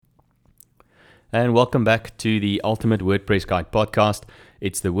And welcome back to the Ultimate WordPress Guide podcast.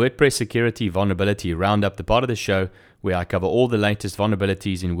 It's the WordPress Security Vulnerability Roundup, the part of the show where I cover all the latest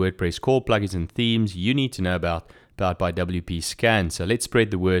vulnerabilities in WordPress core plugins and themes you need to know about, powered by WP Scan. So let's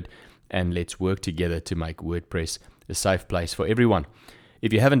spread the word and let's work together to make WordPress a safe place for everyone.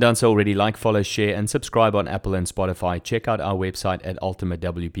 If you haven't done so already, like, follow, share, and subscribe on Apple and Spotify. Check out our website at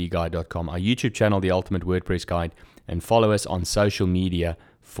ultimatewpguide.com, our YouTube channel, The Ultimate WordPress Guide, and follow us on social media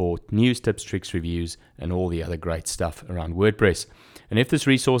for news, tips, tricks, reviews, and all the other great stuff around WordPress. And if this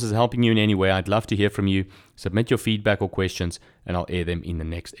resource is helping you in any way, I'd love to hear from you. Submit your feedback or questions, and I'll air them in the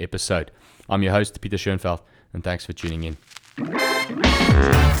next episode. I'm your host, Peter Schoenfeld, and thanks for tuning in.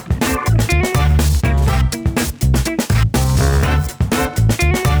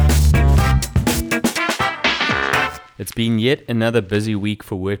 It's been yet another busy week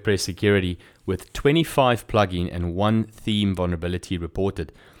for WordPress security, with 25 plugin and 1 theme vulnerability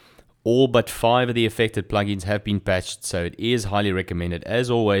reported. All but 5 of the affected plugins have been patched, so it is highly recommended, as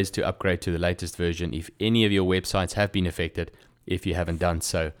always, to upgrade to the latest version if any of your websites have been affected, if you haven't done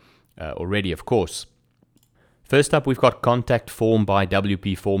so already, of course. First up, we've got Contact Form by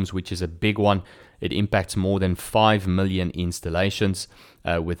WP Forms, which is a big one. It impacts more than 5 million installations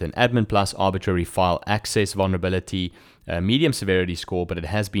with an admin plus arbitrary file access vulnerability, medium severity score, but it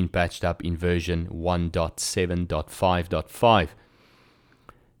has been patched up in version 1.7.5.5.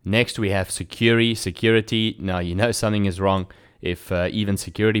 Next, we have Security. Now, you know something is wrong if even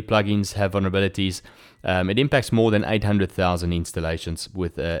security plugins have vulnerabilities. It impacts more than 800,000 installations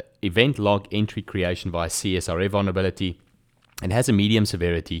with event log entry creation via CSRF vulnerability. It has a medium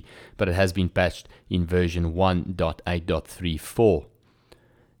severity, but it has been patched in version 1.8.3.4.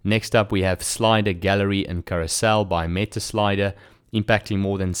 Next up, we have Slider, Gallery, and Carousel by MetaSlider, impacting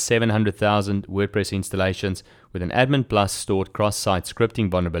more than 700,000 WordPress installations with an admin plus stored cross-site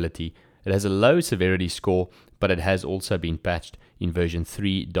scripting vulnerability. It has a low severity score, but it has also been patched in version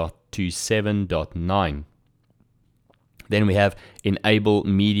 3.27.9. Then we have Enable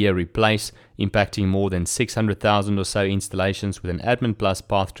Media Replace, impacting more than 600,000 or so installations with an admin plus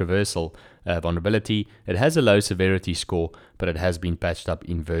path traversal vulnerability. It has a low severity score, but it has been patched up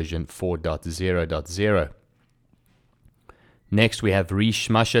in version 4.0.0. Next, we have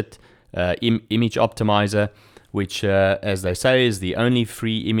Reshmushit Image Optimizer, which, as they say, is the only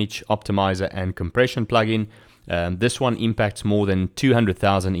free image optimizer and compression plugin. This one impacts more than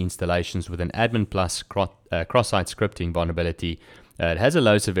 200,000 installations with an admin plus cross-site scripting vulnerability. It has a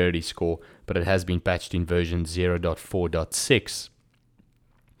low severity score, but it has been patched in version 0.4.6.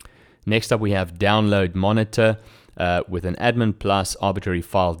 Next up, we have Download Monitor with an admin plus arbitrary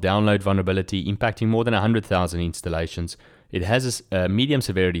file download vulnerability, impacting more than 100,000 installations. It has a medium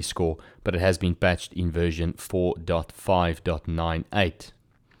severity score, but it has been patched in version 4.5.98.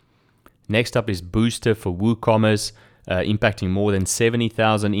 Next up is Booster for WooCommerce, impacting more than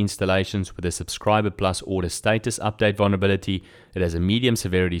 70,000 installations with a subscriber plus order status update vulnerability. It has a medium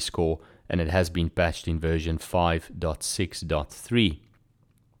severity score, and it has been patched in version 5.6.3.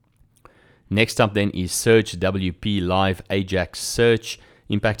 Next up then is Search WP Live Ajax Search,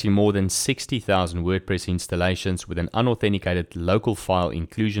 impacting more than 60,000 WordPress installations with an unauthenticated local file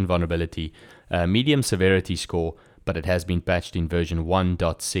inclusion vulnerability, medium severity score, but it has been patched in version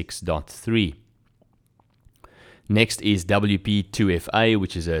 1.6.3. Next is WP2FA,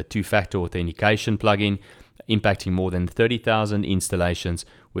 which is a two-factor authentication plugin, impacting more than 30,000 installations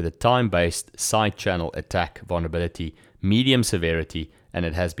with a time-based side channel attack vulnerability, medium severity, and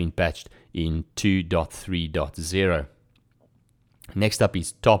it has been patched in 2.3.0. Next up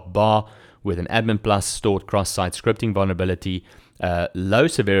is Top Bar with an admin plus stored cross-site scripting vulnerability, low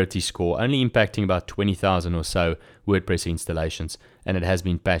severity score, only impacting about 20,000 or so WordPress installations, and it has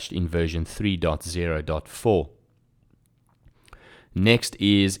been patched in version 3.0.4. Next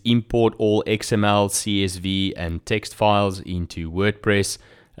is Import all XML, CSV, and text files into WordPress,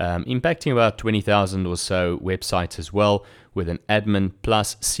 impacting about 20,000 or so websites as well, with an admin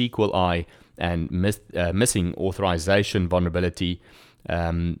plus SQLi and missing authorization vulnerability,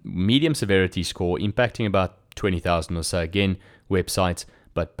 medium severity score, impacting about 20,000 or so, again, websites,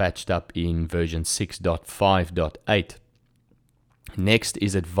 but patched up in version 6.5.8. Next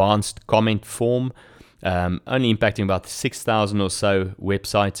is Advanced Comment Form, only impacting about 6,000 or so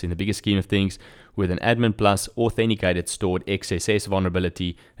websites in the bigger scheme of things, with an admin plus authenticated stored XSS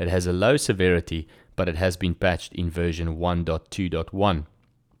vulnerability. It has a low severity, but it has been patched in version 1.2.1.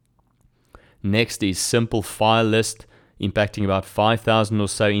 Next is Simple File List, impacting about 5,000 or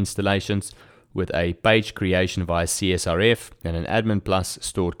so installations with a page creation via CSRF and an admin plus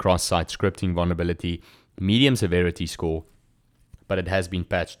stored cross-site scripting vulnerability, medium severity score, but it has been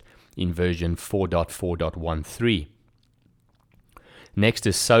patched in version 4.4.13. Next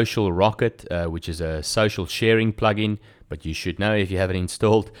is Social Rocket, which is a social sharing plugin, but you should know if you have it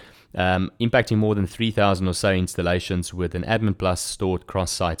installed. Impacting more than 3,000 or so installations with an Admin Plus stored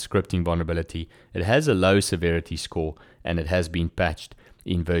cross-site scripting vulnerability. It has a low severity score, and it has been patched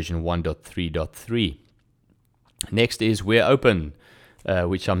in version 1.3.3. Next is We're Open,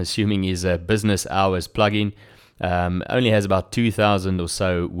 which I'm assuming is a business hours plugin. Only has about 2,000 or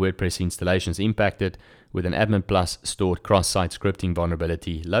so WordPress installations impacted with an Admin Plus stored cross-site scripting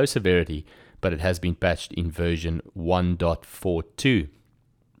vulnerability, low severity, but it has been patched in version 1.4.2.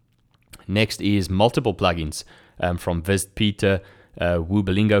 Next is multiple plugins from Vizpeter,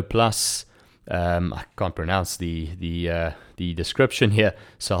 Woobalingo Plus. I can't pronounce the description here,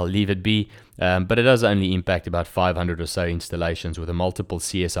 so I'll leave it be. But it does only impact about 500 or so installations with a multiple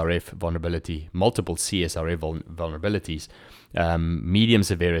CSRF vulnerabilities, medium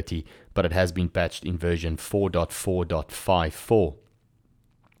severity, but it has been patched in version 4.4.54.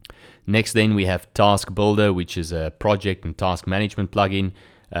 Next then we have Task Builder, which is a project and task management plugin.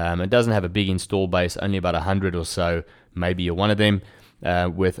 It doesn't have a big install base, only about 100 or so. Maybe you're one of them.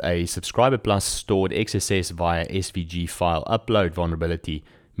 With a Subscriber Plus stored XSS via SVG file upload vulnerability,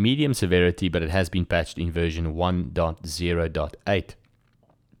 medium severity, but it has been patched in version 1.0.8.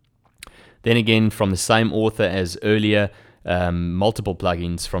 Then again, from the same author as earlier, multiple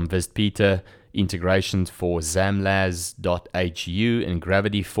plugins from Vizpeter, integrations for Zamlaz.hu and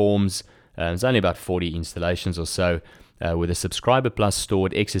Gravity Forms. It's only about 40 installations or so. With a Subscriber Plus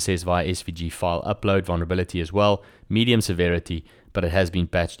stored XSS via SVG file upload vulnerability as well, medium severity, but it has been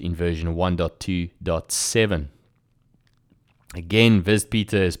patched in version 1.2.7. Again,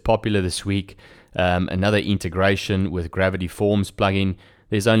 Vizpeter is popular this week. Another integration with Gravity Forms plugin.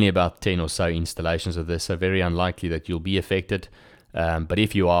 There's only about 10 or so installations of this, so very unlikely that you'll be affected. But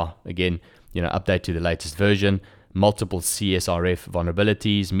if you are, again, update to the latest version. Multiple CSRF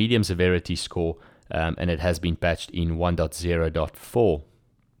vulnerabilities, medium severity score, and it has been patched in 1.0.4.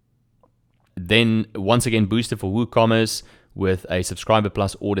 Then, once again, booster for WooCommerce with a Subscriber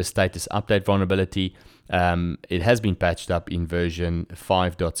Plus order status update vulnerability. It has been patched up in version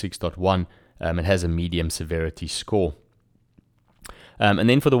 5.6.1. It has a medium severity score. And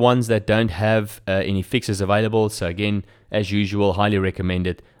then for the ones that don't have any fixes available, so again, as usual, highly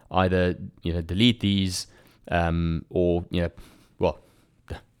recommended. Either delete these or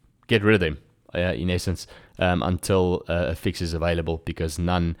get rid of them. In essence, until a fix is available, because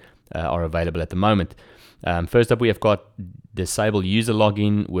none are available at the moment. First up, we have got disable user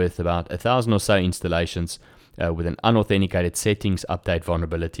login with about 1,000 or so installations with an unauthenticated settings update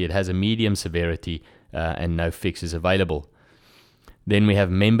vulnerability. It has a medium severity and no fix is available. Then we have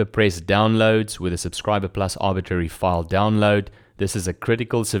MemberPress downloads with a Subscriber Plus arbitrary file download. This is a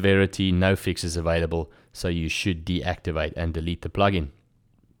critical severity, no fix is available, so you should deactivate and delete the plugin.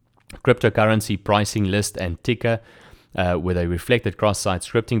 Cryptocurrency pricing list and ticker with a reflected cross-site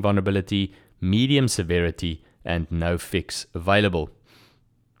scripting vulnerability, medium severity, and no fix available.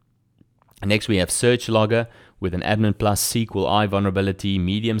 Next, we have Search Logger with an Admin Plus SQLi vulnerability,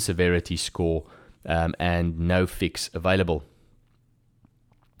 medium severity score, and no fix available.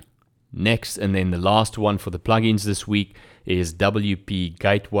 Next, and then the last one for the plugins this week, is WP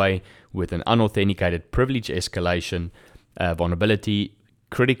Gateway with an unauthenticated privilege escalation vulnerability,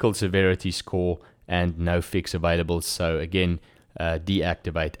 critical severity score, and no fix available. So again,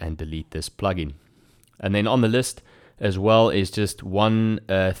 deactivate and delete this plugin. And then on the list as well is just one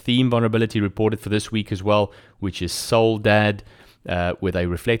theme vulnerability reported for this week as well, which is Soldad with a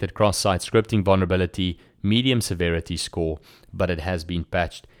reflected cross-site scripting vulnerability, medium severity score, but it has been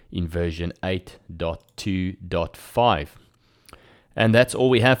patched in version 8.2.5. And that's all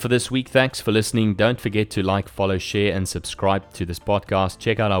we have for this week. Thanks for listening. Don't forget to like, follow, share, and subscribe to this podcast.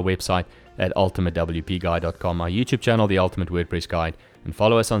 Check out our website at ultimatewpguide.com, our YouTube channel, The Ultimate WordPress Guide, and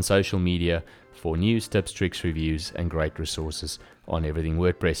follow us on social media for news, tips, tricks, reviews, and great resources on everything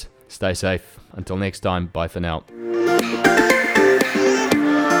WordPress. Stay safe. Until next time, bye for now.